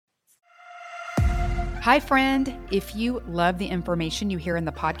Hi, friend. If you love the information you hear in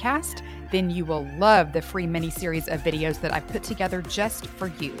the podcast, then you will love the free mini-series of videos that I've put together just for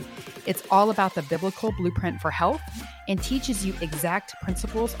you. It's all about the biblical blueprint for health and teaches you exact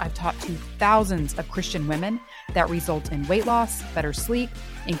principles I've taught to thousands of Christian women that result in weight loss, better sleep,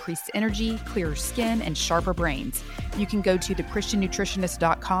 increased energy, clearer skin, and sharper brains. You can go to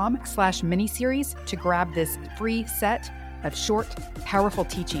thechristiannutritionist.com/miniseries to grab this free set of short, powerful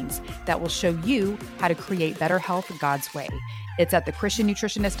teachings that will show you how to create better health God's way. It's at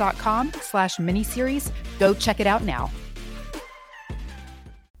thechristiannutritionist.com/miniseries. Go check it out now.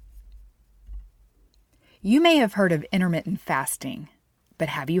 You may have heard of intermittent fasting, but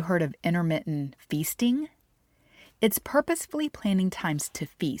have you heard of intermittent feasting? It's purposefully planning times to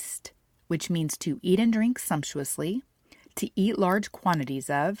feast, which means to eat and drink sumptuously, to eat large quantities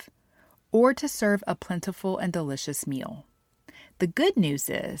of, or to serve a plentiful and delicious meal. The good news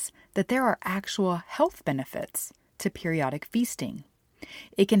is that there are actual health benefits to periodic feasting.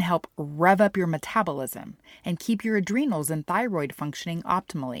 It can help rev up your metabolism and keep your adrenals and thyroid functioning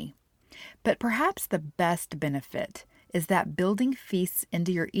optimally. But perhaps the best benefit is that building feasts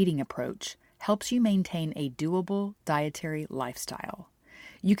into your eating approach helps you maintain a doable dietary lifestyle.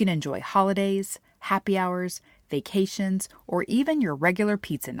 You can enjoy holidays, happy hours, vacations, or even your regular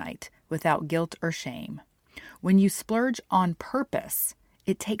pizza night without guilt or shame. When you splurge on purpose,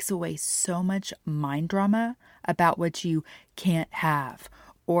 it takes away so much mind drama about what you can't have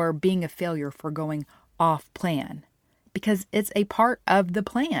or being a failure for going off plan, because it's a part of the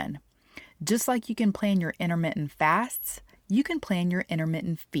plan. Just like you can plan your intermittent fasts, you can plan your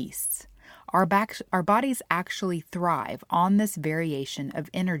intermittent feasts. Our bodies actually thrive on this variation of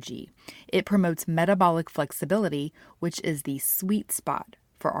energy. It promotes metabolic flexibility, which is the sweet spot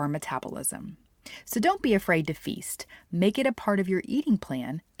for our metabolism. So don't be afraid to feast. Make it a part of your eating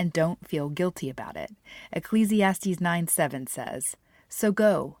plan and don't feel guilty about it. Ecclesiastes 9:7 says, "So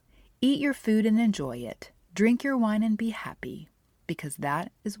go, eat your food and enjoy it. Drink your wine and be happy, because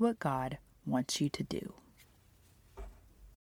that is what God wants you to do."